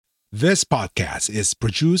This podcast is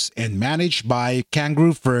produced and managed by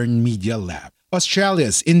Kangaroo Fern Media Lab,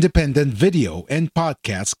 Australia's independent video and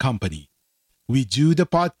podcast company. We do the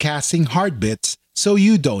podcasting hard bits so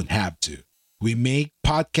you don't have to. We make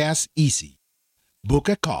podcasts easy. Book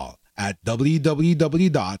a call at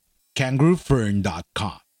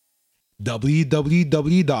www.kangaroofern.com.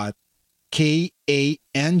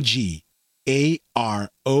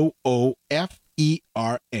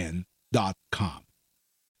 www.kangaroofern.com.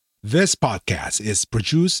 This podcast is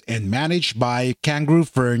produced and managed by Kangaroo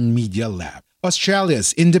Fern Media Lab,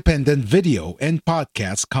 Australia's independent video and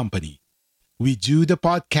podcast company. We do the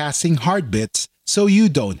podcasting hard bits so you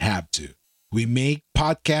don't have to. We make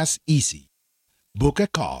podcasts easy. Book a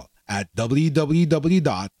call at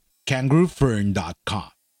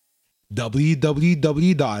www.kangaroofern.com.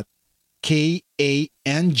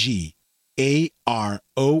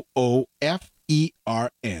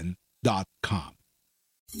 www.kangaroofern.com.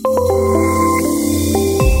 A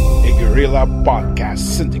Guerrilla Podcast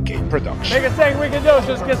Syndicate production. Biggest thing we can do is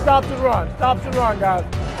just get stops and run. Stops and run, guys.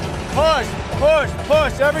 Push, push,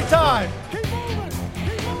 push every time. Keep moving,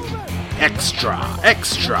 keep moving.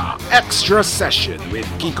 Extra session with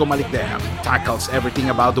Kiko Malikdem tackles everything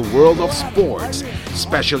about the world of sports,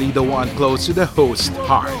 especially the one close to the host's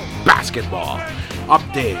heart, basketball.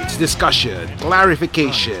 Updates, discussion,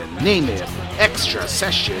 clarification, name it. Extra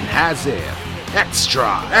session has it.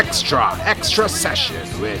 Extra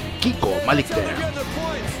session with Kiko Malikdem.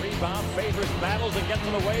 Rebound, favors battles and gets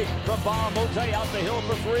it away from Bob Mote out the hill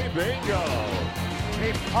for three. Bingo.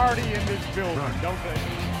 They party in this building, don't they?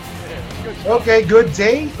 Okay, good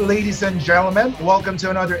day, ladies and gentlemen. Welcome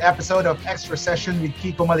to another episode of Extra Session with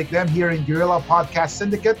Kiko Malikdem here in Guerrilla Podcast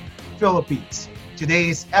Syndicate, Philippines. Today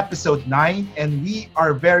is episode 9, and we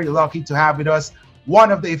are very lucky to have with us one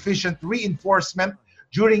of the efficient reinforcement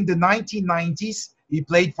during the 1990s. He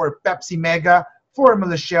played for Pepsi Mega,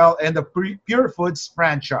 Formula Shell, and the Pure Foods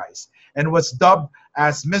franchise, and was dubbed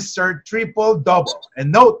as Mr. Triple Double.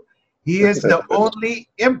 And note, he is the only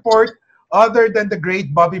import other than the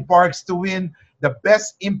great Bobby Parks to win the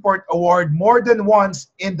Best Import Award more than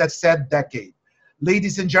once in the said decade.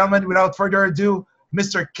 Ladies and gentlemen, without further ado,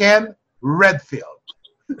 Mr. Ken Redfield.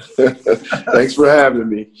 Thanks for having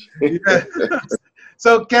me.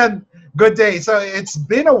 So, Ken, good day. So it's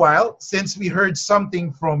been a while since we heard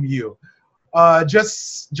something from you.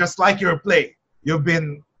 Just like your play, you've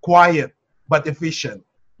been quiet but efficient.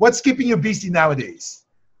 What's keeping you busy nowadays?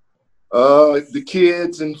 The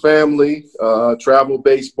kids and family, travel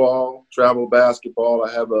baseball, travel basketball.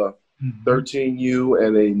 I have a 13U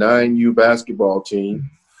and a 9U basketball team,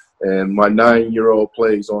 and my 9-year-old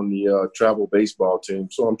plays on the travel baseball team.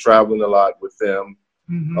 So I'm traveling a lot with them,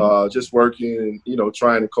 just working and,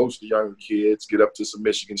 trying to coach the younger kids, get up to some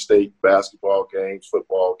Michigan State basketball games,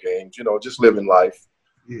 football games, just living life.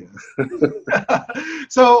 Yeah.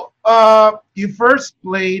 So you first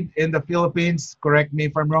played in the Philippines, correct me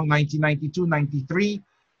if I'm wrong, 1992-93,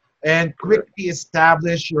 and quickly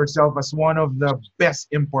established yourself as one of the best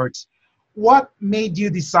imports. What made you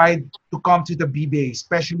decide to come to the BBA,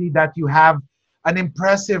 especially that you have an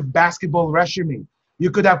impressive basketball resume?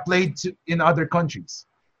 You could have played in other countries.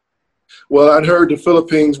 Well, I'd heard the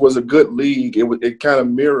Philippines was a good league. It kind of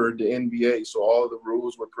mirrored the NBA, so all of the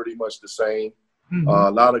rules were pretty much the same.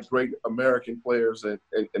 A lot of great American players and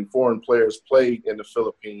foreign players played in the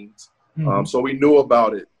Philippines. So we knew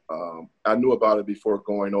about it. I knew about it before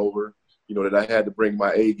going over, that I had to bring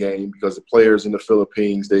my A game because the players in the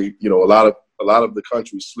Philippines, they, a lot of the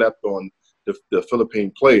country slept on the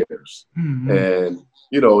Philippine players. And,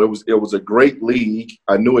 it was a great league.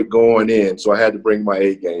 I knew it going in, so I had to bring my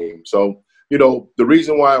A game. So, the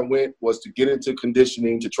reason why I went was to get into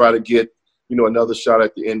conditioning, to try to get, another shot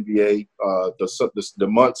at the NBA. The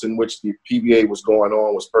months in which the PBA was going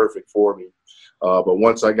on was perfect for me. But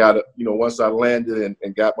once I got once I landed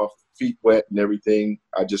and got my feet wet and everything,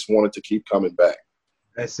 I just wanted to keep coming back.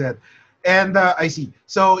 I said, and I see.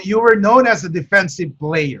 So you were known as a defensive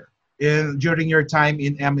player during your time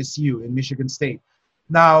in MSU in Michigan State.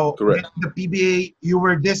 Now, correct. In the PBA, you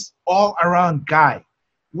were this all-around guy.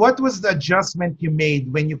 What was the adjustment you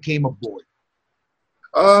made when you came aboard?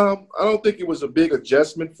 I don't think it was a big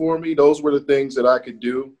adjustment for me. Those were the things that I could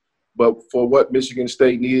do. But for what Michigan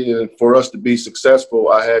State needed and for us to be successful,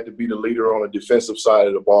 I had to be the leader on the defensive side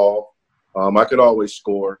of the ball. I could always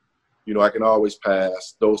score. I can always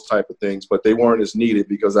pass, those type of things. But they weren't as needed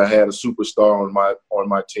because I had a superstar on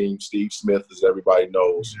my team, Steve Smith, as everybody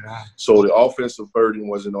knows. Yeah. So the offensive burden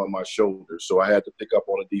wasn't on my shoulders. So I had to pick up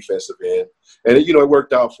on the defensive end. And, it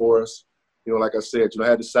worked out for us. Like I said, I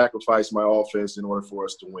had to sacrifice my offense in order for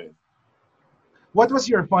us to win. What was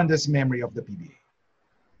your fondest memory of the PBA?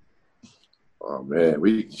 Oh man,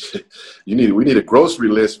 we need a grocery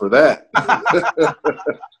list for that.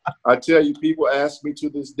 I tell you, people ask me to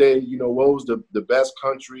this day, what was the best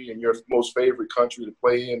country and your most favorite country to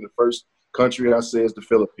play in? The first country I say is the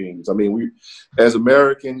Philippines. I mean, we as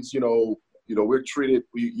Americans, we're treated.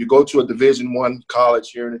 You go to a Division I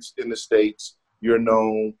college here in the States, you're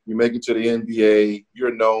known. You make it to the NBA,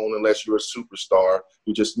 you're known unless you're a superstar.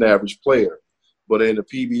 You're just an average player. But in the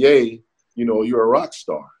PBA, you're a rock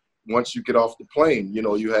star. Once you get off the plane,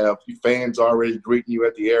 you have fans already greeting you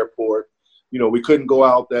at the airport. We couldn't go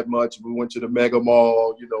out that much. We went to the mega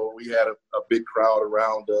mall. We had a big crowd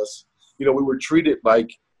around us. We were treated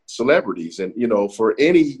like celebrities. And, for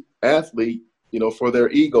any athlete, for their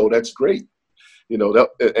ego, that's great. And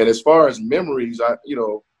as far as memories,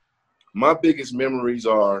 my biggest memories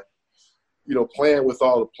are, playing with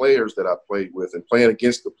all the players that I played with and playing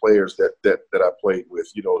against the players that I played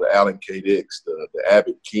with, the Alan K. Dix, the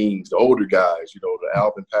Abbott Kings, the older guys, the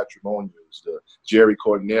Alvin Patrimonios, the Jerry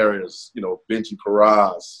Cordneras, Benji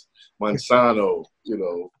Paras, Manzano,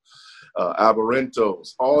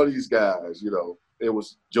 Alvarentos, all of these guys, it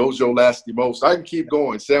was Jojo Lastimos. I can keep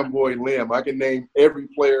going, Sam Boy Lim. I can name every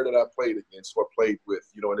player that I played against or played with,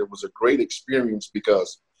 and it was a great experience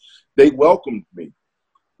because they welcomed me.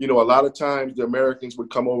 A lot of times the Americans would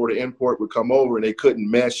come over, the import would come over, and they couldn't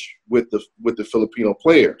mesh with the Filipino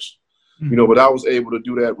players. Mm-hmm. But I was able to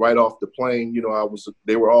do that right off the plane.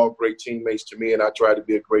 They were all great teammates to me, and I tried to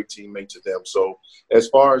be a great teammate to them. So as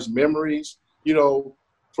far as memories,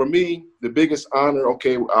 for me, the biggest honor,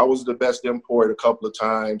 okay, I was the best import a couple of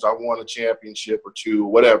times. I won a championship or two,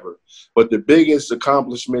 whatever. But the biggest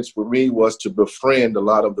accomplishments for me was to befriend a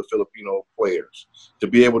lot of the Filipino players, to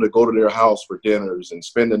be able to go to their house for dinners and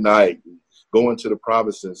spend the night, and go into the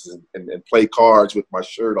provinces and play cards with my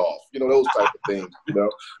shirt off, those type of things,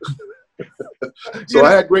 So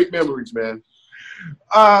I had great memories, man.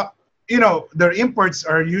 Their imports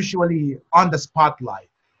are usually on the spotlight.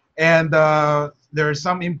 And there are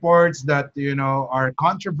some imports that are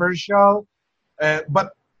controversial,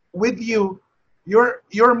 but with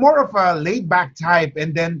you're more of a laid back type,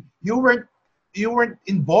 and then you weren't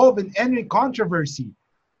involved in any controversy.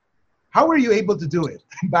 How were you able to do it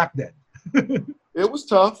back then? It was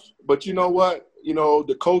tough, but you know what?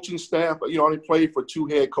 The coaching staff. I only played for 2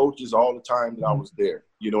 head coaches all the time that I was there.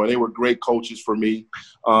 And they were great coaches for me.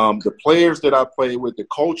 The players that I played with, the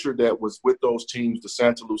culture that was with those teams, the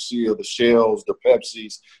Santa Lucia, the Shells, the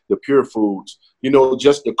Pepsis, the Pure Foods,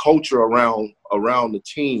 just the culture around the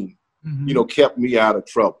team, kept me out of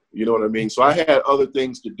trouble. You know what I mean? So I had other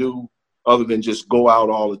things to do other than just go out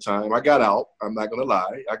all the time. I got out. I'm not going to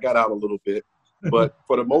lie. I got out a little bit. But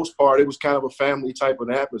for the most part, it was kind of a family type of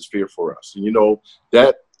atmosphere for us. And,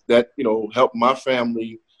 that helped my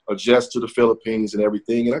family adjust to the Philippines and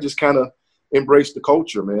everything. And I just kind of embraced the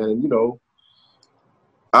culture, man. And,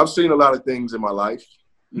 I've seen a lot of things in my life,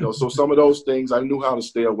 so some of those things I knew how to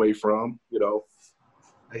stay away from,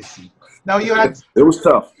 I see. Now it was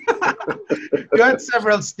tough. You had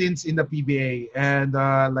several stints in the PBA, and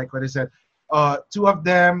like what I said, 2 of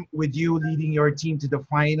them with you leading your team to the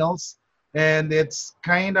finals. And it's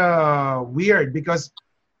kind of weird because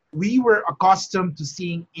we were accustomed to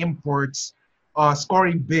seeing imports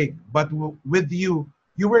scoring big, but with you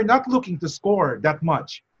were not looking to score that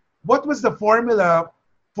much. What was the formula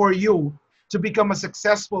for you to become a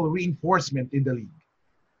successful reinforcement in the league?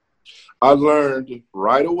 I learned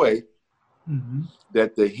right away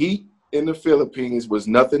that the heat in the Philippines was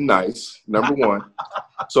nothing nice, number one.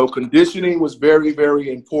 So conditioning was very,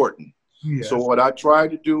 very important. Yes. So what I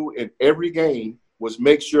tried to do in every game was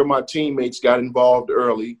make sure my teammates got involved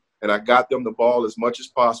early, and I got them the ball as much as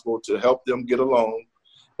possible to help them get along.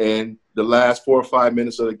 And the last 4 or 5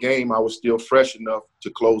 minutes of the game, I was still fresh enough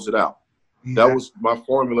to close it out. Yeah. That was my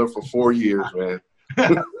formula for 4 years, man.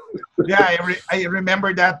 Yeah, I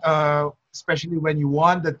remember that, especially when you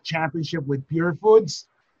won the championship with Pure Foods.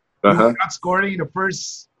 You were not scoring in the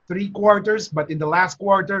first 3 quarters, but in the last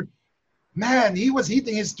quarter, man, he was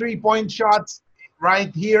hitting his 3-point shots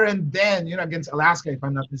right here and then, against Alaska, if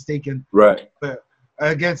I'm not mistaken. Right. But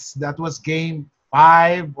I guess that was game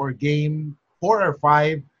 5 or game 4 or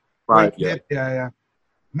 5. 5, yeah. Yeah.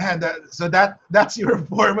 Man, that's your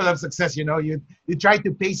formula of success, You try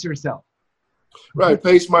to pace yourself. Right,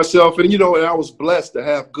 pace myself. And, and I was blessed to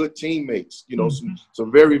have good teammates, some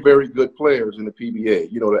very, very good players in the PBA,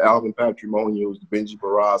 the Alvin Patrimonios, the Benji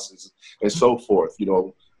Barrases, and so forth,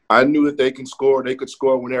 I knew that they could score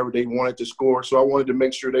whenever they wanted to score. So I wanted to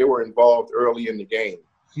make sure they were involved early in the game,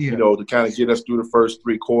 to kind of get us through the first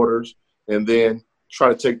 3 quarters and then try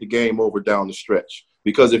to take the game over down the stretch.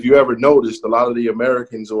 Because if you ever noticed, a lot of the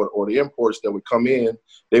Americans or the imports that would come in,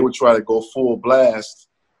 they would try to go full blast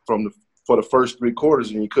for the first 3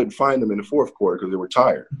 quarters, and you couldn't find them in the fourth quarter because they were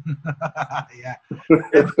tired. Yeah.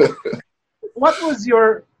 What was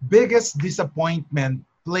your biggest disappointment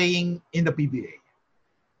playing in the PBA?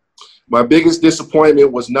 My biggest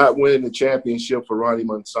disappointment was not winning the championship for Ronnie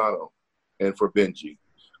Manzano and for Benji.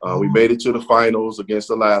 We made it to the finals against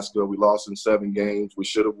Alaska. We lost in 7 games. We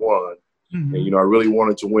should have won. Mm-hmm. And, I really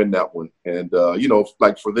wanted to win that one. And,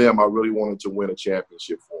 like for them, I really wanted to win a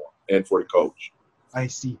championship for them and for the coach. I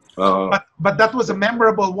see. But that was a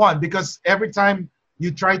memorable one because every time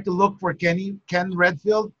you try to look for Ken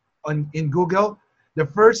Redfield in Google, the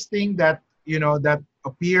first thing that, that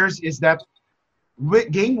appears is that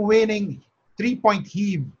game-winning 3-point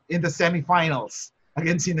heave in the semifinals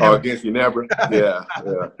against Ginebra. Oh, against Ginebra? Yeah.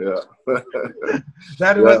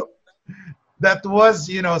 That was,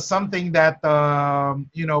 something that,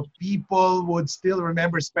 people would still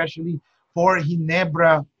remember, especially for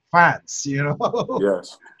Ginebra fans,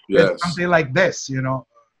 Yes. It's something like this,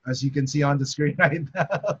 as you can see on the screen right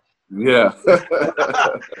now. Yeah.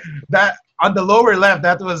 That on the lower left,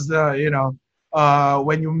 that was,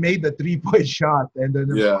 when you made the 3-point shot. And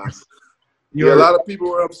then, a lot of people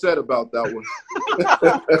were upset about that one.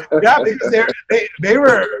 Yeah, because they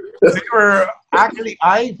were actually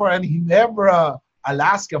eyeing for an Ginebra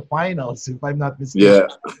Alaska finals, if I'm not mistaken.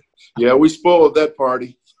 Yeah, we spoiled that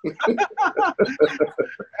party.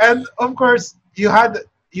 And of course, you had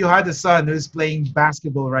a son who's playing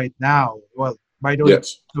basketball right now. Well, by the way,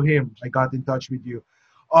 to him, I got in touch with you.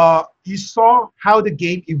 You saw how the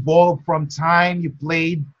game evolved from time you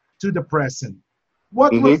played to the present.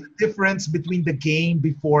 What was the difference between the game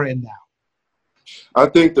before and now? I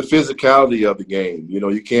think the physicality of the game.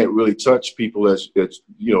 You can't really touch people as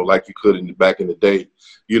like you could back in the day.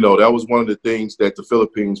 That was one of the things that the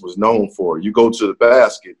Philippines was known for. You go to the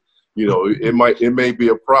basket, it may be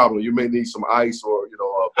a problem. You may need some ice or a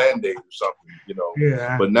Band-Aid or something.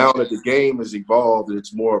 Yeah. But now that the game has evolved and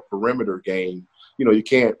it's more a perimeter game, you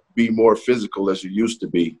can't be more physical as you used to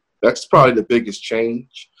be. That's probably the biggest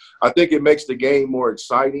change. I think it makes the game more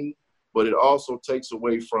exciting, but it also takes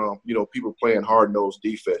away from, people playing hard-nosed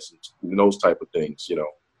defense and those type of things,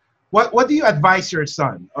 What do you advise your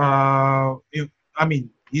son?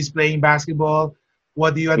 He's playing basketball.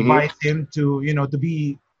 What do you advise him to, to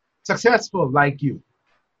be successful like you?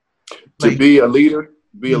 To be a leader,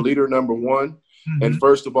 number one. And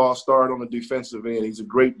first of all, start on the defensive end. He's a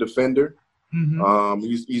great defender.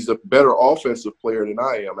 He's a better offensive player than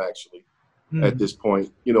I am, actually. At this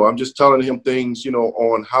point, I'm just telling him things,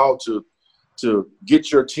 on how to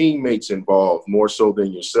get your teammates involved more so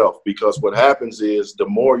than yourself. Because what happens is the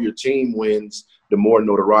more your team wins, the more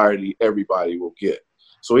notoriety everybody will get.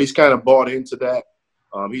 So he's kind of bought into that.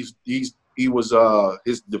 He was the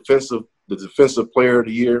defensive player of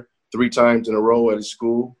the year 3 times in a row at his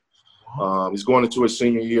school. He's going into his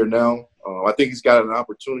senior year now. I think he's got an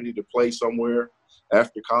opportunity to play somewhere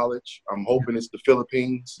after college. I'm hoping it's the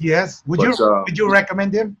Philippines. Yes. Would you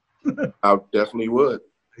recommend him? I definitely would.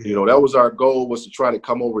 That was our goal, was to try to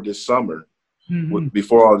come over this summer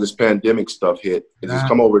before all this pandemic stuff hit. And just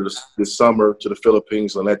come over this summer to the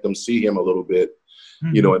Philippines and let them see him a little bit,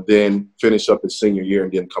 and then finish up his senior year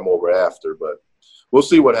and then come over after. But we'll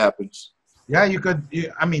see what happens. Yeah, you could.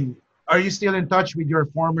 Are you still in touch with your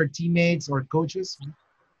former teammates or coaches?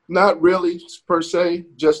 Not really, per se,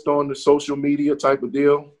 just on the social media type of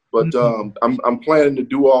deal. But I'm planning to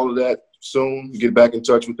do all of that soon, get back in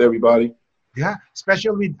touch with everybody. Yeah,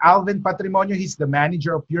 especially with Alvin Patrimonio. He's the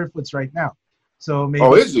manager of Pure Foods right now. So maybe.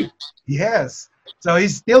 Oh, is he? Yes. So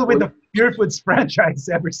he's still with the Pure Foods franchise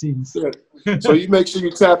ever since. Yeah. So you make sure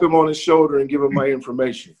you tap him on his shoulder and give him my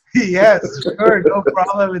information. Yes, sure. No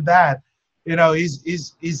problem with that.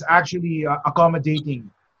 He's actually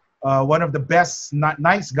accommodating. One of the best,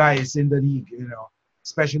 nice guys in the league,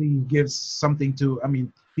 especially he gives something to,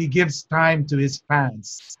 he gives time to his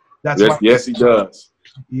fans. Yes, he does.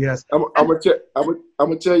 Yes. I'm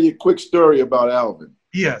gonna tell you a quick story about Alvin.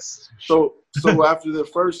 Yes. So after the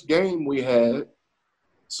first game we had,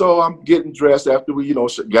 so I'm getting dressed after we,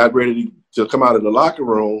 got ready to come out of the locker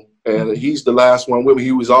room, and he's the last one with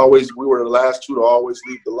me. We were the last 2 to always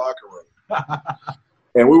leave the locker room.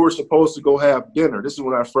 And we were supposed to go have dinner. This is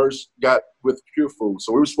when I first got with Pure Food.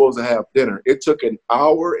 So we were supposed to have dinner. It took an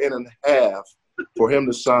hour and a half for him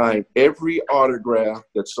to sign every autograph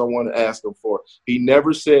that someone asked him for. He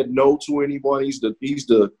never said no to anyone.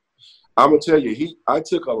 I'm going to tell you, I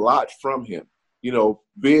took a lot from him.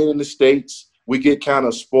 Being in the States, we get kind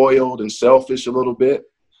of spoiled and selfish a little bit.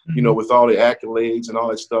 you know, with all the accolades and all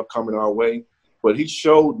that stuff coming our way. But he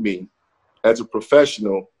showed me as a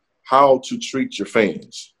professional how to treat your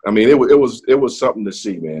fans. I mean, it was something to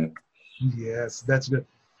see, man. Yes, that's good.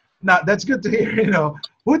 Now, that's good to hear. You know,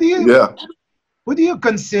 who do you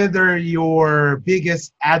consider your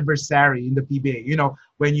biggest adversary in the PBA? You know,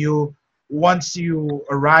 once you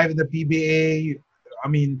arrive in the PBA, I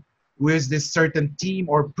mean, who is this certain team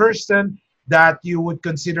or person that you would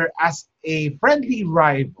consider as a friendly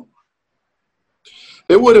rival?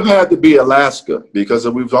 It would have had to be Alaska because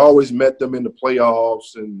we've always met them in the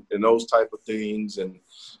playoffs and those type of things. And,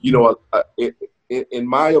 you know, in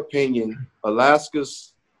my opinion,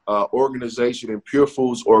 Alaska's organization and Pure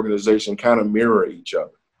Foods organization kind of mirror each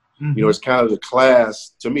other. Mm-hmm. You know, it's kind of the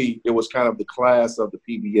class, to me, it was kind of the class of the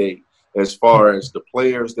PBA as far as the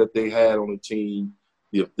players that they had on the team,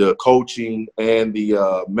 the coaching and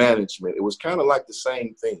the management. It was kind of like the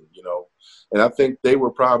same thing, you know. And I think they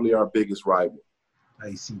were probably our biggest rival.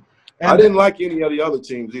 I see. And I didn't like any of the other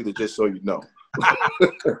teams either, just so you know.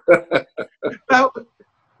 Now,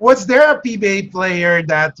 was there a PBA player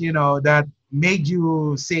that, you know, that made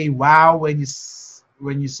you say wow when you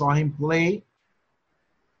saw him play?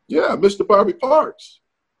 Yeah, Mr. Bobby Parks.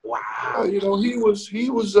 Wow. You know, he was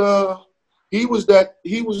that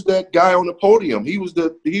guy on the podium. He was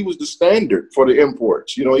the standard for the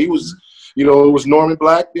imports. You know, he was, you know, it was Norman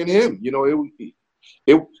Black and him. You know,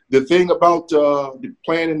 the thing about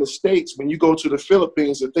playing in the States, when you go to the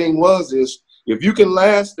Philippines, the thing is if you can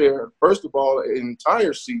last there, first of all, an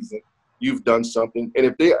entire season, you've done something. And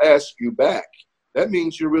if they ask you back, that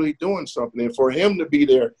means you're really doing something. And for him to be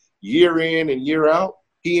there year in and year out,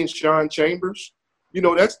 he and Sean Chambers, you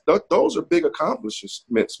know, those are big accomplishments,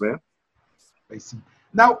 man. I see.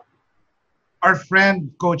 Now, our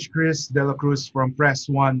friend, Coach Chris De La Cruz from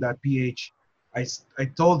Press1.ph, I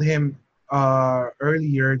told him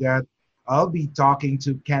earlier that I'll be talking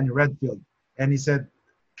to Ken Redfield. And he said,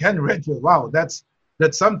 Ken Redfield, wow, that's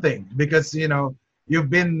something. Because, you know, you've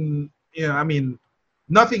been, you know, I mean,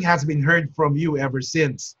 nothing has been heard from you ever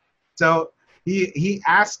since. So he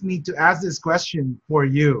asked me to ask this question for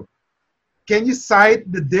you. Can you cite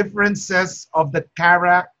the differences of the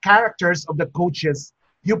characters of the coaches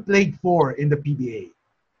you played for in the PBA?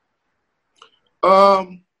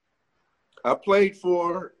 I played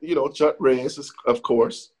for, you know, Chuck Reyes, of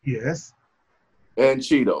course. Yes. And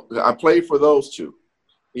Cheeto. I played for those two.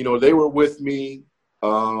 You know, they were with me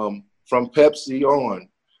from Pepsi on.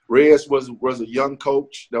 Reyes was a young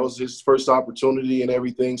coach. That was his first opportunity and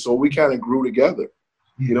everything. So we kind of grew together.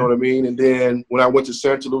 Yeah. You know what I mean? And then when I went to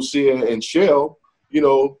Santa Lucia and Shell, you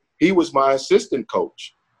know, he was my assistant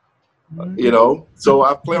coach. Mm-hmm. You know, so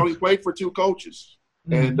I only played for two coaches.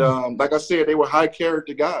 Mm-hmm. And like I said, they were high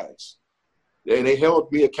character guys. And they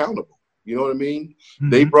held me accountable. You know what I mean? Mm-hmm.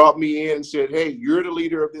 They brought me in and said, hey, you're the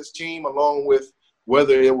leader of this team, along with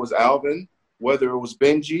whether it was Alvin, whether it was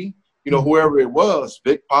Benji, you know, whoever it was,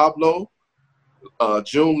 Vic Pablo,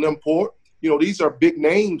 June Limport. You know, these are big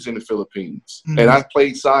names in the Philippines. Mm-hmm. And I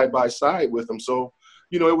played side by side with them. So,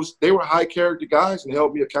 you know, they were high character guys and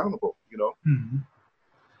held me accountable, you know. Mm-hmm.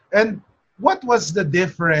 And what was the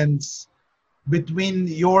difference between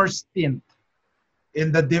your stint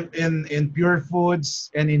in Pure Foods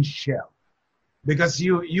and in Shell? Because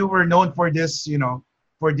you were known for this, you know,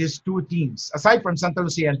 for these two teams, aside from Santa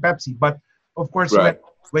Lucia and Pepsi. But of course, right,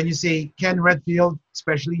 when you say Ken Redfield,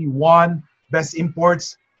 especially, you won Best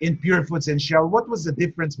Imports in Pure Foods and Shell. What was the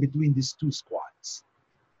difference between these two squads?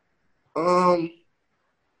 I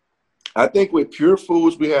think with Pure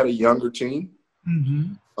Foods, we had a younger team.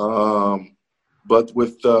 Mm-hmm. But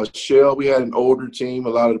with Shell, we had an older team. A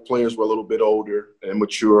lot of the players were a little bit older and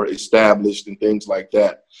mature, established, and things like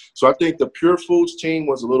that. So I think the Pure Foods team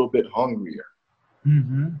was a little bit hungrier.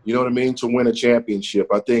 Mm-hmm. You know what I mean? To win a championship.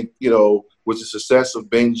 I think, you know, with the success of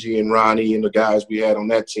Benji and Ronnie and the guys we had on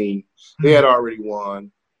that team, they had already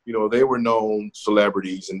won. You know, they were known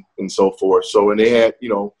celebrities and so forth. So, and they had, you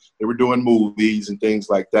know, they were doing movies and things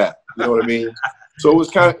like that. You know what I mean? So it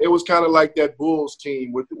was kind of like that Bulls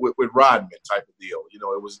team with Rodman type of deal. You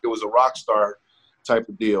know, it was a rock star type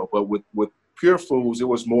of deal. But with Pure Foods, it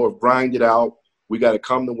was more of grind it out. We got to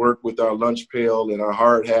come to work with our lunch pail and our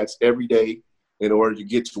hard hats every day in order to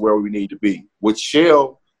get to where we need to be. With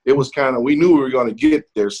Shell, it was kind of, we knew we were going to get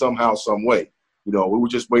there somehow, some way. You know, we were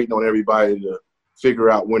just waiting on everybody to figure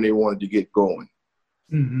out when they wanted to get going.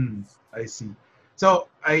 Mm-hmm. I see. So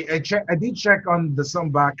I did check on some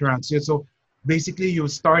backgrounds here. So basically, you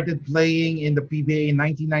started playing in the PBA in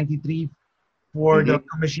 1993 for the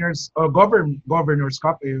Commissioners Governor's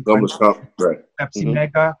Cup. Governor's Cup, right? Pepsi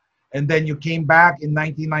Mega, and then you came back in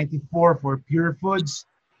 1994 for Pure Foods.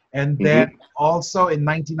 and then also in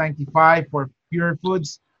 1995 for Pure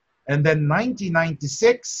Foods, and then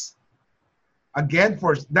 1996 again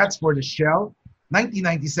for the Shell,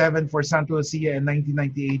 1997 for Santa Lucia, and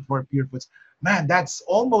 1998 for Pure Foods. Man, that's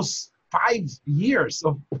almost 5 years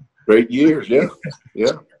of Great years. Yeah.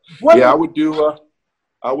 Yeah. what. Yeah. I would do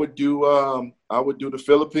the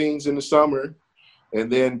Philippines in the summer,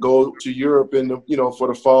 and then go to Europe in the for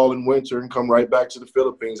the fall and winter, and come right back to the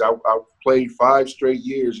Philippines. I played 5 straight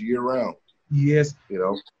years year round. Yes. You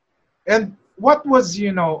know. And what was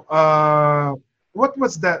that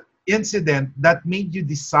incident that made you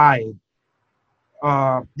decide,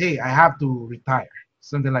 hey, I have to retire,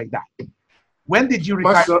 something like that? When did you My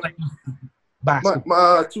retire son, playing basketball?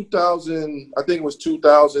 my 2000, I think it was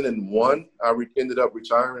 2001. Ended up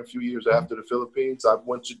retiring a few years after the Philippines. I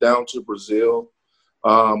went down to Brazil.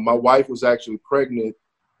 My wife was actually pregnant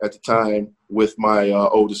at the time with my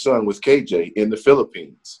oldest son, with KJ, in the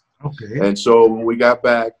Philippines. Okay. And so when we got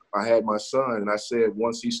back, I had my son, and I said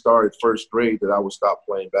once he started first grade that I would stop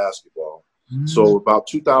playing basketball. So about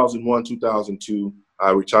 2001, 2002,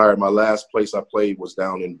 I retired. My last place I played was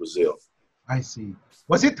down in Brazil. I see.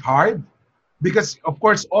 Was it hard? Because, of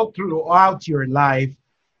course, all throughout your life,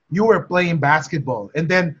 you were playing basketball. And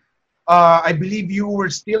then I believe you were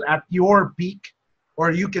still at your peak,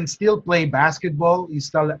 or you can still play basketball. You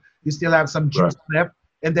still have some juice left.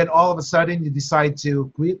 And then all of a sudden you decide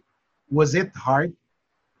to quit. Was it hard?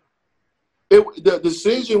 The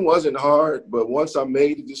decision wasn't hard, but once I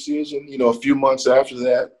made the decision, a few months after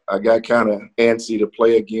that, I got kind of antsy to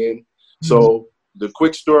play again. So the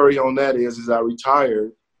quick story on that is I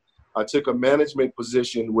retired. I took a management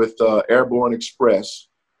position with Airborne Express,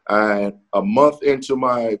 and a month into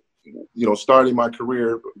my, starting my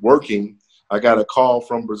career working, I got a call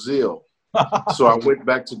from Brazil. So I went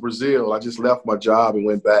back to Brazil. I just left my job and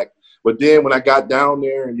went back. But then when I got down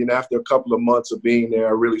there, and after a couple of months of being there,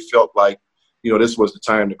 I really felt like, this was the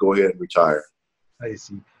time to go ahead and retire. I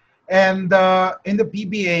see. And in the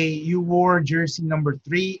PBA, you wore jersey number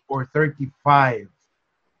 3 or 35.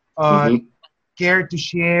 Care to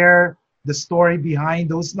share the story behind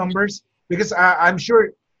those numbers? Because I'm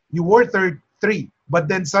sure you wore 3, but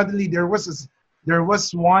then suddenly there was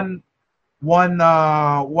one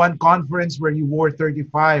conference where you wore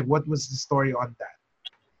 35. What was the story on that?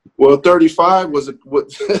 Well, 35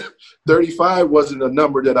 35 wasn't a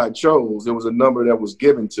number that I chose. It was a number that was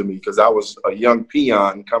given to me because I was a young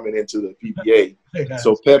peon coming into the PBA.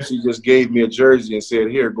 So Pepsi just gave me a jersey and said,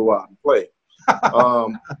 "Here, go out and play."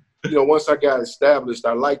 Once I got established,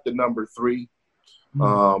 I liked the number 3.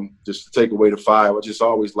 Just to take away the 5, I just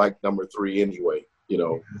always liked number 3 anyway.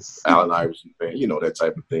 Allen Iverson fan, that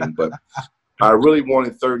type of thing. But I really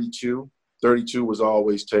wanted 32. 32 was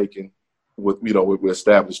always taken with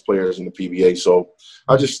established players in the PBA. So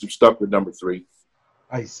I just stuck with number 3.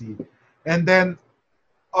 I see. And then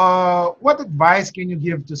what advice can you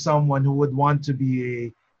give to someone who would want to be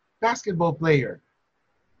a basketball player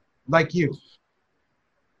like you?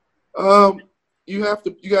 You got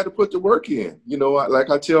to put the work in. Like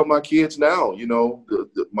I tell my kids now,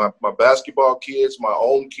 my basketball kids, my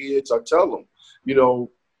own kids, I tell them,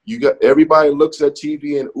 everybody looks at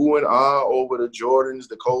TV and ooh and ah over the Jordans,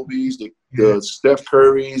 the Kobe's, the Steph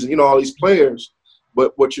Curry's, all these players.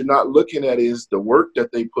 But what you're not looking at is the work that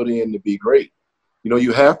they put in to be great.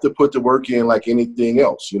 You have to put the work in like anything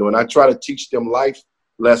else, and I try to teach them life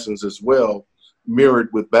lessons as well, mirrored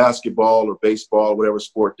with basketball or baseball, whatever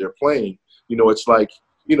sport they're playing. It's like,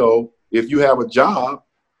 if you have a job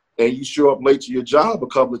and you show up late to your job a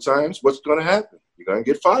couple of times, what's going to happen? You're going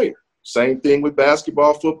to get fired. Same thing with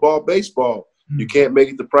basketball, football, baseball. You can't make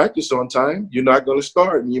it to practice on time, you're not going to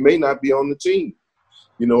start, and you may not be on the team.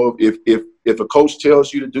 If a coach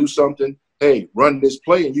tells you to do something, hey, run this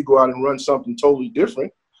play, and you go out and run something totally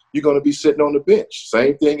different, you're going to be sitting on the bench.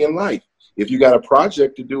 Same thing in life. If you got a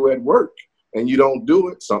project to do at work and you don't do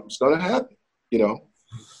it, something's going to happen,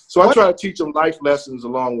 So I try to teach them life lessons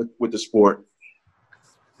along with the sport.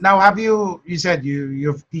 Now, you said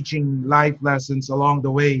you're teaching life lessons along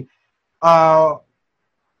the way.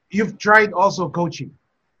 You've tried also coaching.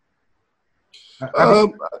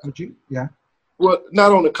 Coaching? Yeah. Well,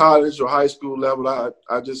 not on the college or high school level.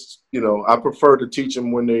 I just, I prefer to teach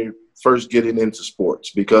them when they're first getting into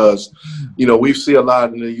sports because, we see a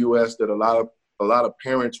lot in the U.S. that a lot of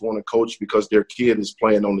parents want to coach because their kid is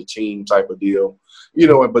playing on the team type of deal,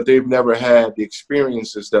 but they've never had the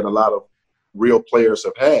experiences that a lot of real players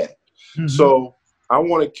have had. So I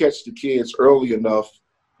want to catch the kids early enough,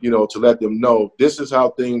 to let them know this is how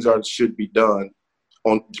things should be done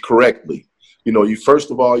correctly. You first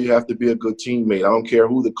of all, you have to be a good teammate. I don't care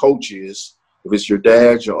who the coach is. if it's your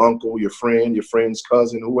dad, your uncle, your friend's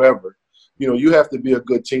cousin, whoever, you have to be a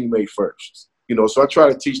good teammate first. So I try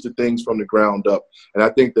to teach the things from the ground up. And I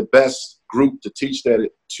think the best group to teach that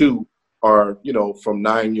to are, from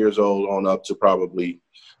 9 years old on up to probably,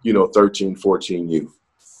 13, 14 youth.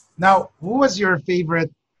 Now, who was your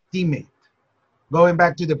favorite teammate? Going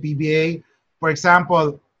back to the PBA, for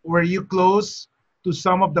example, were you close to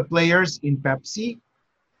some of the players in Pepsi?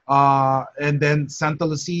 And then Santa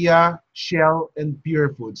Lucia, Shell, and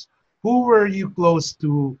Pure Foods. Who were you close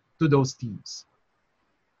to those teams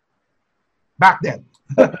back then?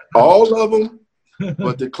 All of them,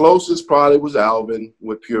 but the closest probably was Alvin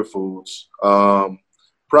with Pure Foods.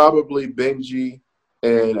 Probably Benji,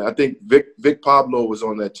 and I think Vic Pablo was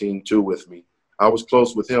on that team too with me. I was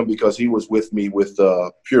close with him because he was with me with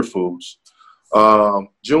Pure Foods.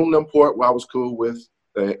 June Lamport, I was cool with.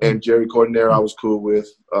 And Jerry Cordonero, I was cool with.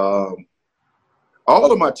 All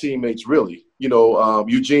of my teammates, really.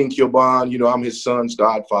 Eugene Kilbon, I'm his son's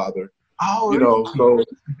godfather. Oh, so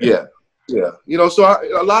yeah. So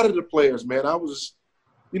a lot of the players, man, I was,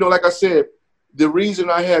 like I said, the reason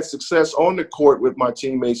I had success on the court with my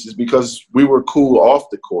teammates is because we were cool off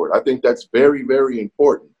the court. I think that's very, very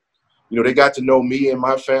important. They got to know me and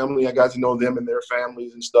my family. I got to know them and their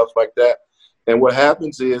families and stuff like that. And what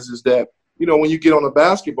happens is that, when you get on a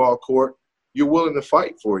basketball court, you're willing to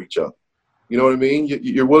fight for each other. You know what I mean?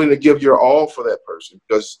 You're willing to give your all for that person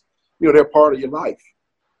because, they're part of your life.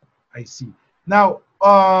 I see. Now,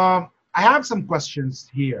 I have some questions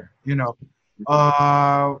here,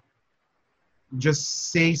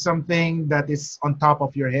 just say something that is on top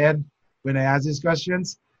of your head when I ask these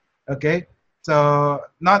questions. Okay. So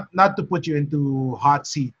not to put you into hot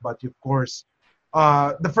seat, but of course,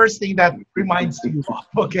 the first thing that reminds you of,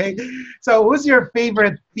 okay? So who's your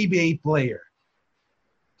favorite PBA player?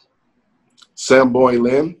 Sam Boy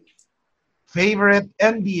Lim. Favorite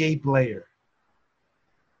NBA player?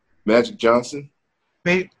 Magic Johnson.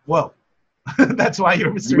 Well, that's why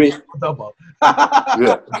you're Mr. Double.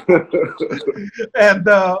 Yeah. And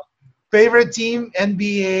favorite team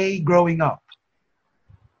NBA growing up?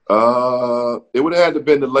 It would have had to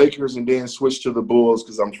been the Lakers and then switch to the Bulls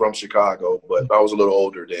because I'm from Chicago, but I was a little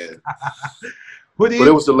older then. But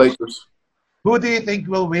it was the Lakers. Who do you think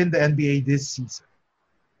will win the NBA this season?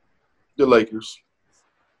 The Lakers.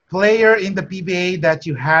 Player in the PBA that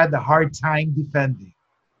you had a hard time defending?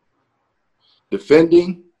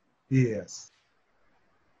 Defending? Yes.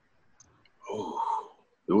 Oh,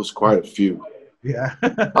 there was quite a few. Yeah.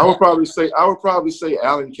 I would probably say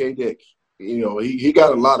Alan K. Dick. He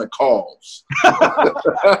got a lot of calls.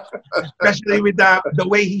 Especially with the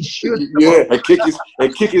way he shoots. Yeah,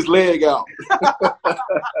 and kick his leg out.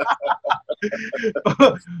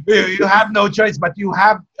 You have no choice, but you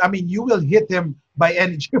will hit him by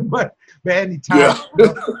any time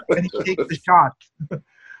when he takes the shot.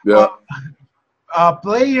 Yeah. A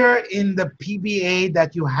player in the PBA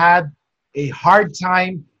that you had a hard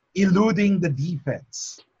time eluding the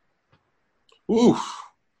defense. Oof.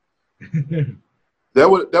 That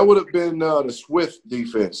would have been the Swift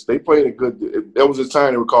defense. They played a good. There was a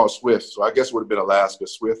time they were called Swift, so I guess it would have been Alaska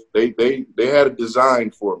Swift. They had a design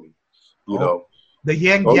for me, The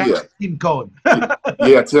Yang Tim Cone.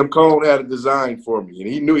 Yeah, Tim Cone had a design for me,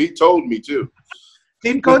 and he told me too.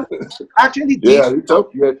 Tim Cone actually. He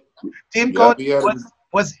told me. Tim Cone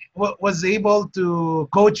was able to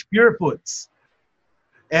coach Pure Foods,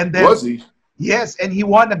 and then was he? Yes, and he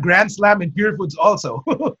won a Grand Slam in Pure Foods also.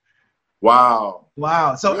 Wow.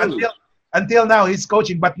 So really? until now he's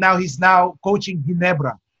coaching, but now he's coaching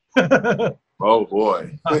Ginebra. Oh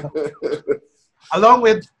boy. Along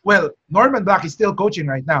with Norman Black is still coaching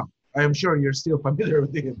right now. I am sure you're still familiar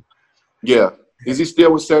with him. Yeah. Is he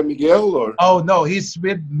still with San Miguel or? Oh no, he's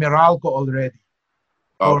with Meralco already.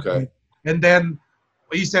 Okay. And then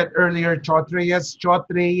you said earlier, Chot Reyes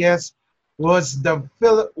was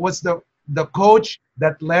the coach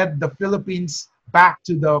that led the Philippines back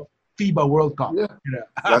to the FIBA World Cup. Yeah.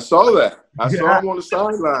 I saw that. I saw him on the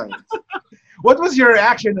sidelines. What was your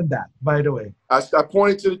reaction on that, by the way? I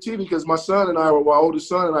pointed to the TV because my oldest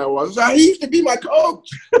son and I were, he used to be my coach.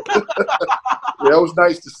 Yeah, that was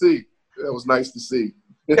nice to see.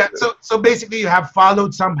 Yeah, so basically you have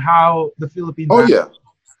followed somehow the Philippines. Oh, yeah.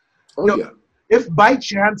 Yeah. If by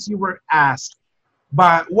chance you were asked,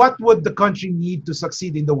 but what would the country need to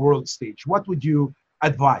succeed in the world stage? What would you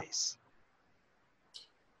advise?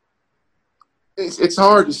 It's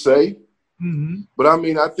hard to say, but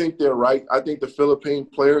I think they're right. I think the Philippine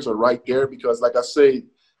players are right there because, like I say,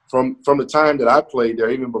 from the time that I played there,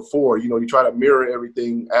 even before, you try to mirror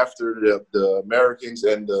everything after the Americans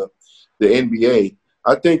and the NBA.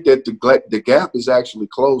 I think that the gap is actually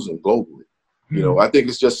closing globally. You know, I think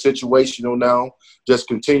it's just situational now. Just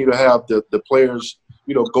continue to have the players,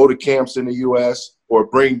 you know, go to camps in the U.S. or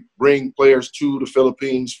bring players to the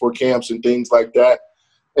Philippines for camps and things like that.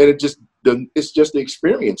 And it's just the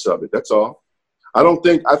experience of it. That's all. I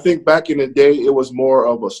think back in the day it was more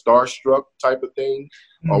of a starstruck type of thing.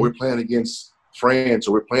 Or we're playing against France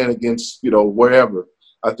or we're playing against, you know, wherever.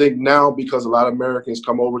 I think now because a lot of Americans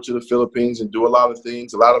come over to the Philippines and do a lot of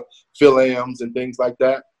things, a lot of Phil-Ams and things like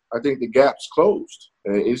that, I think the gap's closed.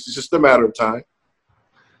 And it's just a matter of time.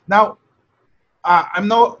 Now,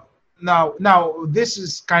 this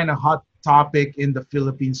is kind of hot topic in the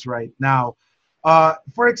Philippines right now.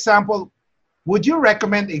 For example, would you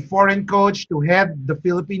recommend a foreign coach to head the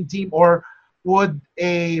Philippine team, or would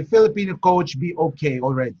a Filipino coach be okay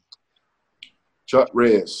already? Chuck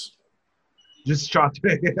Reyes. Just Chuck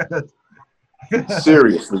Reyes.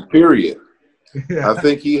 Seriously, period. Yeah. I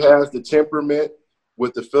think he has the temperament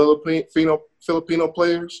with the Filipino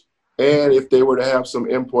players, and if they were to have some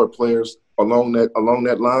import players along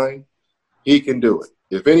that line, he can do it.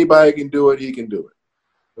 If anybody can do it, he can do it.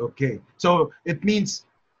 Okay, so it means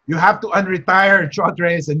you have to unretire Chuck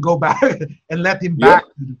Reyes and go back and let him back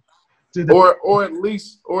to the or at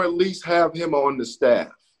least have him on the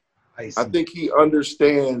staff. I see. I think he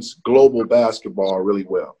understands global basketball really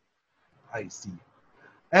well. I see.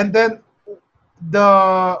 And then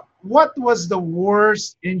what was the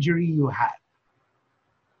worst injury you had?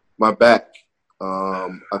 My back.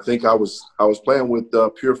 I think I was playing with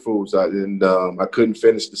Pure Foods, and I couldn't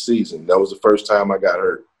finish the season. That was the first time I got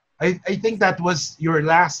hurt. I think that was your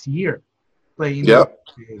last year playing. Yep.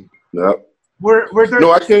 Yep. Were there?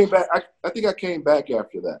 No, I came back. I think I came back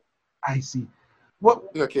after that. I see. I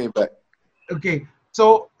think I came back. Okay,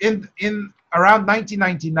 so in around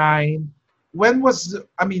 1999,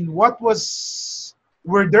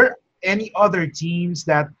 were there any other teams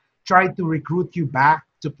that tried to recruit you back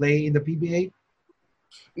to play in the PBA?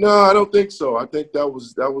 No, I don't think so. I think that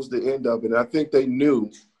was the end of it. I think they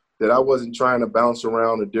knew that I wasn't trying to bounce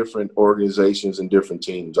around to different organizations and different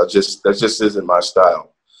teams. That just isn't my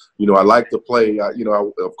style. You know, I like to play.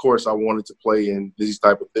 Of course, I wanted to play in these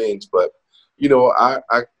type of things, but you know, I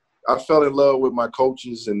fell in love with my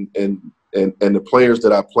coaches and the players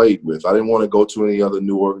that I played with. I didn't want to go to any other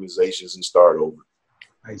new organizations and start over.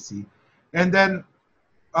 I see. And then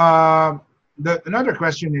another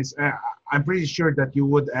question is, I'm pretty sure that you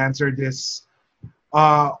would answer this.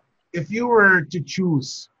 If you were to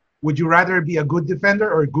choose, would you rather be a good defender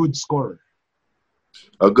or a good scorer?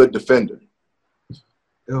 A good defender.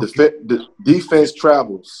 Okay. The defense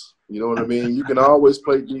travels. You know what I mean? You can always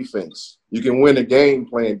play defense. You can win a game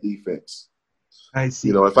playing defense. I see.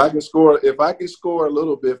 You know, if I can score a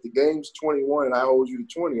little bit, if the game's 21 and I hold you to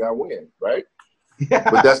 20, I win, right? Yeah.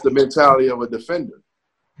 But that's the mentality of a defender.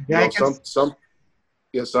 Yeah, you know,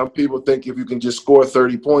 some people think if you can just score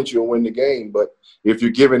 30 points, you'll win the game. But if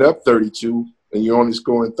you're giving up 32 and you're only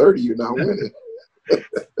scoring 30, you're not winning.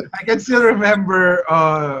 I can still remember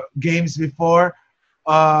games before.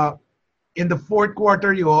 In the fourth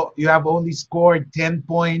quarter, you have only scored 10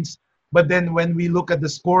 points. But then when we look at the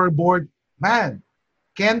scoreboard, man,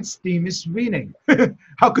 Kent's team is winning.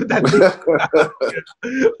 How could that be?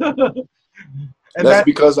 And that's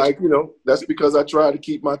because I try to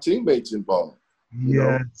keep my teammates involved.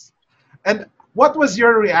 Yes. And what was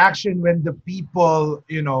your reaction when the people,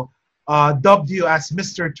 dubbed you as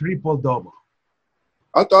Mr. Triple Double?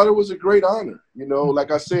 I thought it was a great honor. You know,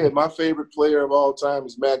 like I said, my favorite player of all time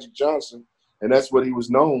is Magic Johnson, and that's what he was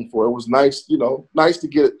known for. It was nice, nice to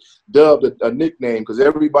get dubbed a nickname because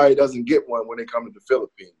everybody doesn't get one when they come to the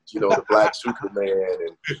Philippines. You know, the Black Superman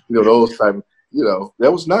and, those type of,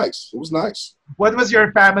 that was nice. It was nice. What was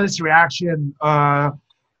your family's reaction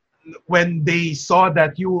when they saw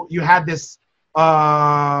that you had this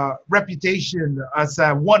reputation as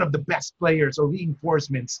one of the best players or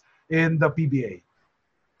reinforcements in the PBA?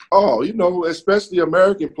 Oh, especially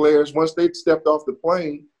American players, once they stepped off the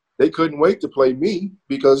plane, they couldn't wait to play me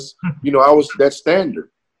because, I was that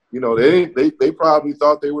standard. They probably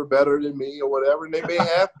thought they were better than me or whatever, and they may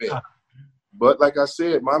have been. But like I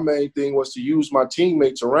said, my main thing was to use my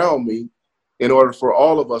teammates around me in order for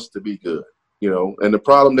all of us to be good, And the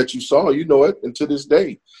problem that you saw, it, and to this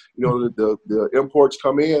day, the imports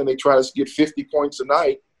come in and they try to get 50 points a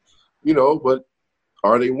night, but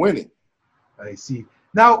are they winning? I see.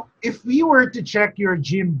 Now, if we were to check your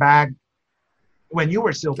gym bag when you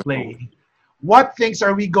were still playing, what things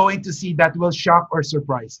are we going to see that will shock or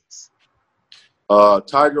surprise us?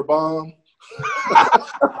 Tiger Bomb.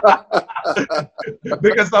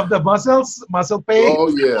 Because of the muscle pain. Oh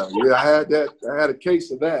yeah, yeah. I had that. I had a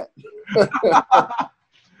case of that.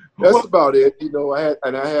 That's Well, about it.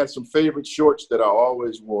 I had some favorite shorts that I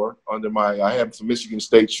always wore under my. I had some Michigan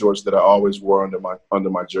State shorts that I always wore under my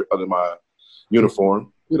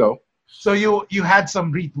uniform. so you had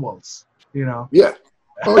some rituals, you know. Yeah.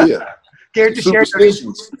 Oh yeah. Care Some to share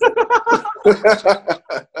superstitions.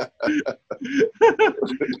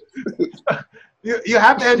 you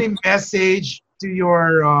have any message to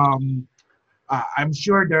your I'm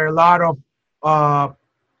sure there are a lot of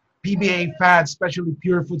PBA fans, especially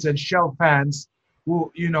Pure Foods and Shell fans,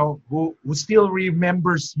 who still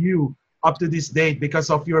remembers you up to this date because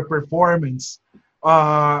of your performance.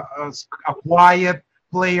 A quiet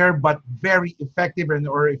player, but very effective and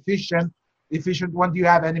or efficient. Efficient one. Do you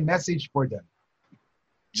have any message for them?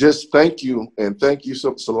 Just thank you, and thank you,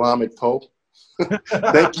 Salamat Pope.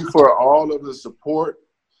 Thank you for all of the support.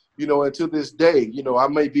 And to this day, I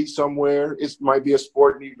may be somewhere. It might be a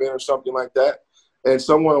sporting event or something like that, and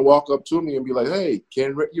someone will walk up to me and be like, "Hey,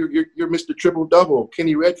 you're Mr. Triple Double,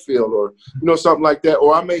 Kenny Redfield," or something like that.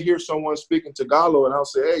 Or I may hear someone speaking Tagalog, and I'll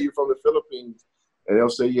say, "Hey, you're from the Philippines," and they'll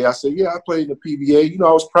say, "Yeah." I say, "Yeah, I played in the PBA."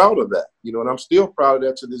 I was proud of that. And I'm still proud of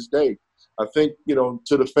that to this day. I think,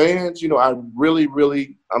 to the fans, I really,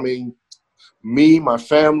 really, me, my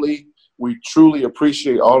family, we truly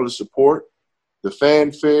appreciate all the support, the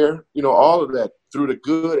fanfare, all of that through the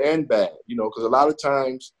good and bad, because a lot of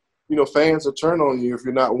times, fans will turn on you if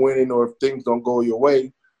you're not winning or if things don't go your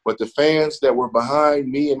way. But the fans that were behind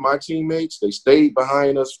me and my teammates, they stayed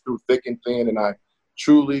behind us through thick and thin, and I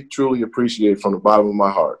truly, truly appreciate it from the bottom of my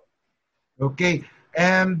heart. Okay.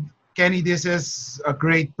 And Kenny, this is a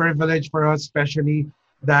great privilege for us, especially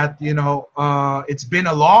that, it's been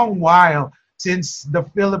a long while since the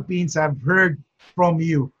Philippines have heard from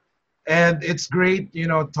you. And it's great,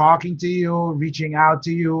 talking to you, reaching out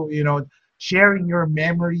to you, sharing your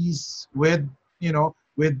memories with,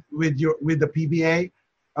 with the PBA.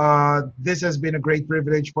 This has been a great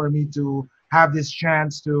privilege for me to have this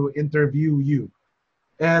chance to interview you.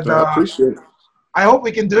 And So I appreciate it. I hope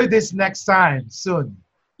we can do this next time soon.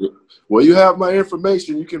 Well, you have my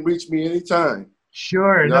information. You can reach me anytime.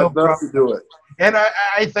 Sure, no I'd love to problem. do it. And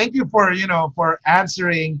I thank you for for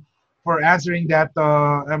answering that.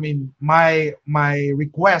 My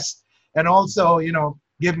request, and also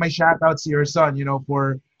give my shout outs to your son.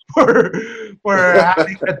 For for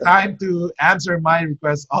having the time to answer my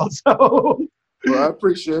request also. Well, I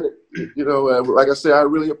appreciate it. Like I said, I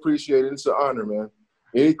really appreciate it. It's an honor, man.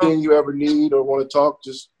 Anything you ever need or want to talk,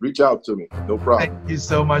 just reach out to me. No problem. Thank you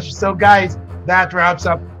so much. So, guys, that wraps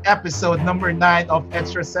up episode number 9 of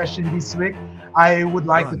Extra Session this week. I would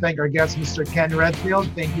like to thank our guest, Mr. Ken Redfield.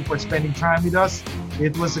 Thank you for spending time with us.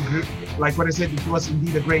 It was like what I said, it was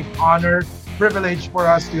indeed a great honor, privilege for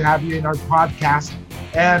us to have you in our podcast.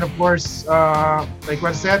 And of course, like what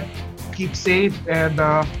I said, keep safe and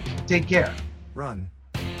take care.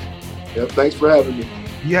 Yeah, thanks for having me.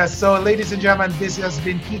 Yes, so ladies and gentlemen, this has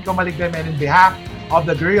been Kiko Maligdem, and in behalf of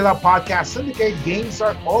the Guerrilla Podcast Syndicate, games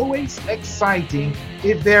are always exciting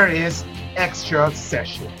if there is Extra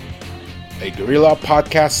Session. A Guerrilla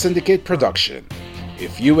Podcast Syndicate production.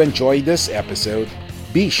 If you enjoyed this episode,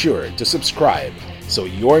 be sure to subscribe so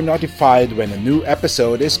you're notified when a new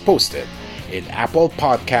episode is posted in Apple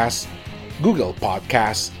Podcasts, Google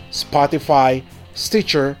Podcasts, Spotify,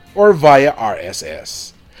 Stitcher, or via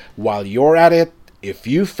RSS. While you're at it, if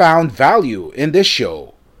you found value in this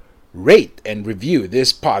show, rate and review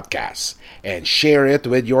this podcast and share it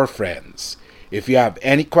with your friends. If you have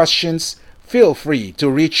any questions, feel free to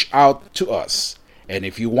reach out to us. And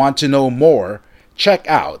if you want to know more, check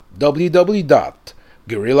out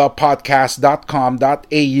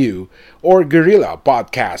www.guerrillapodcast.com.au or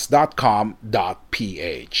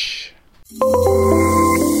guerrillapodcast.com.ph.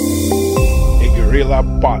 A Guerrilla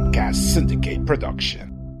Podcast Syndicate production.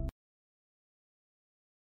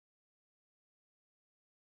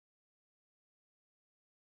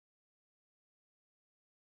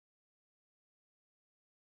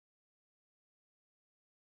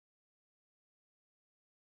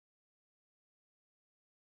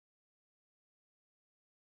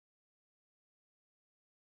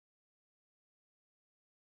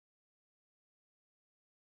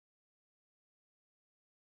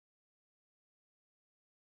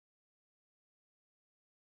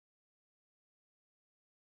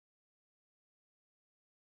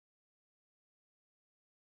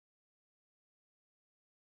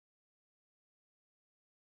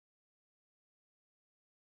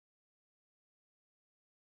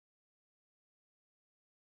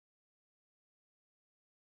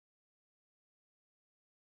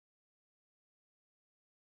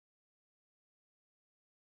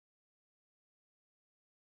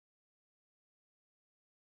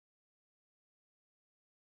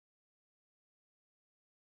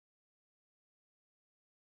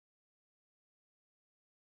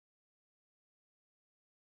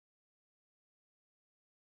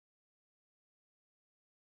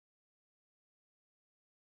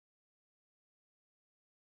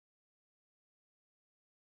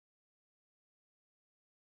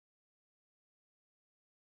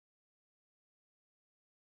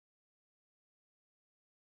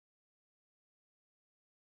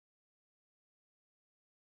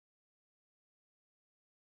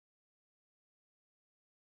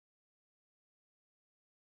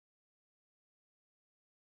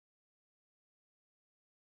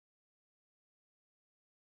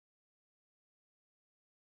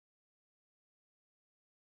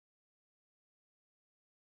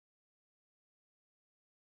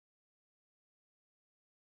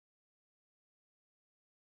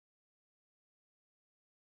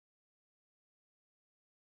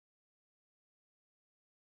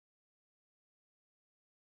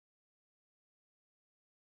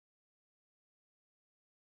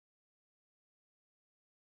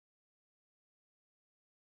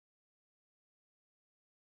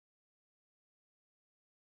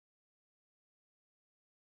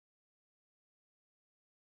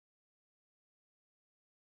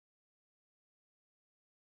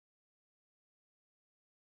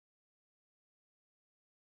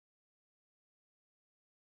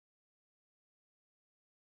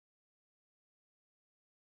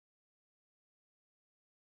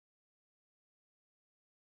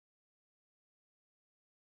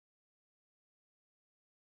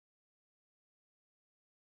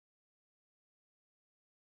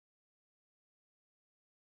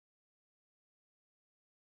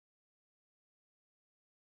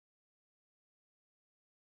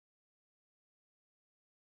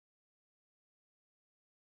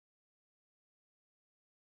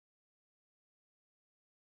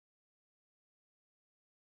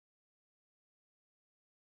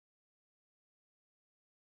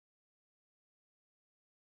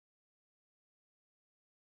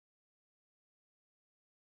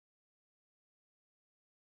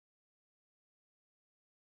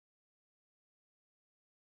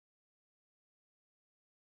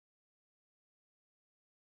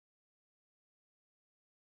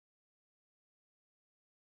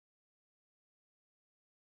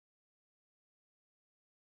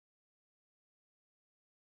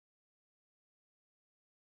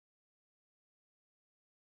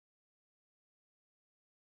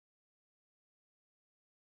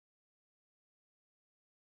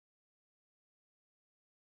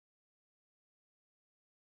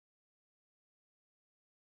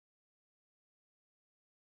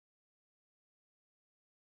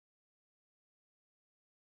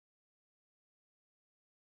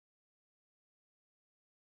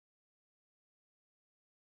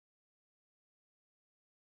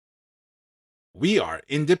 We are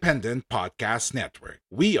Independent Podcast Network.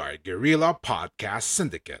 We are Guerrilla Podcast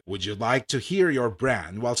Syndicate. Would you like to hear your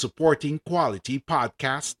brand while supporting quality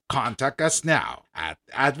podcasts? Contact us now at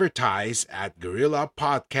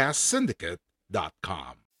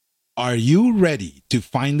advertise@guerrillapodcastsyndicate.com. Are you ready to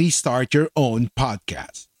finally start your own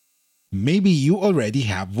podcast? Maybe you already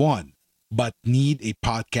have one, but need a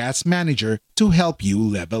podcast manager to help you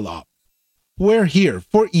level up. We're here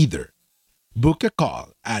for either. Book a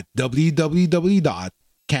call at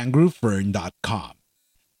www.kangaroofern.com.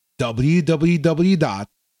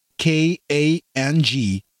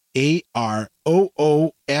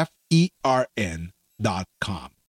 www.kangaroofern.com.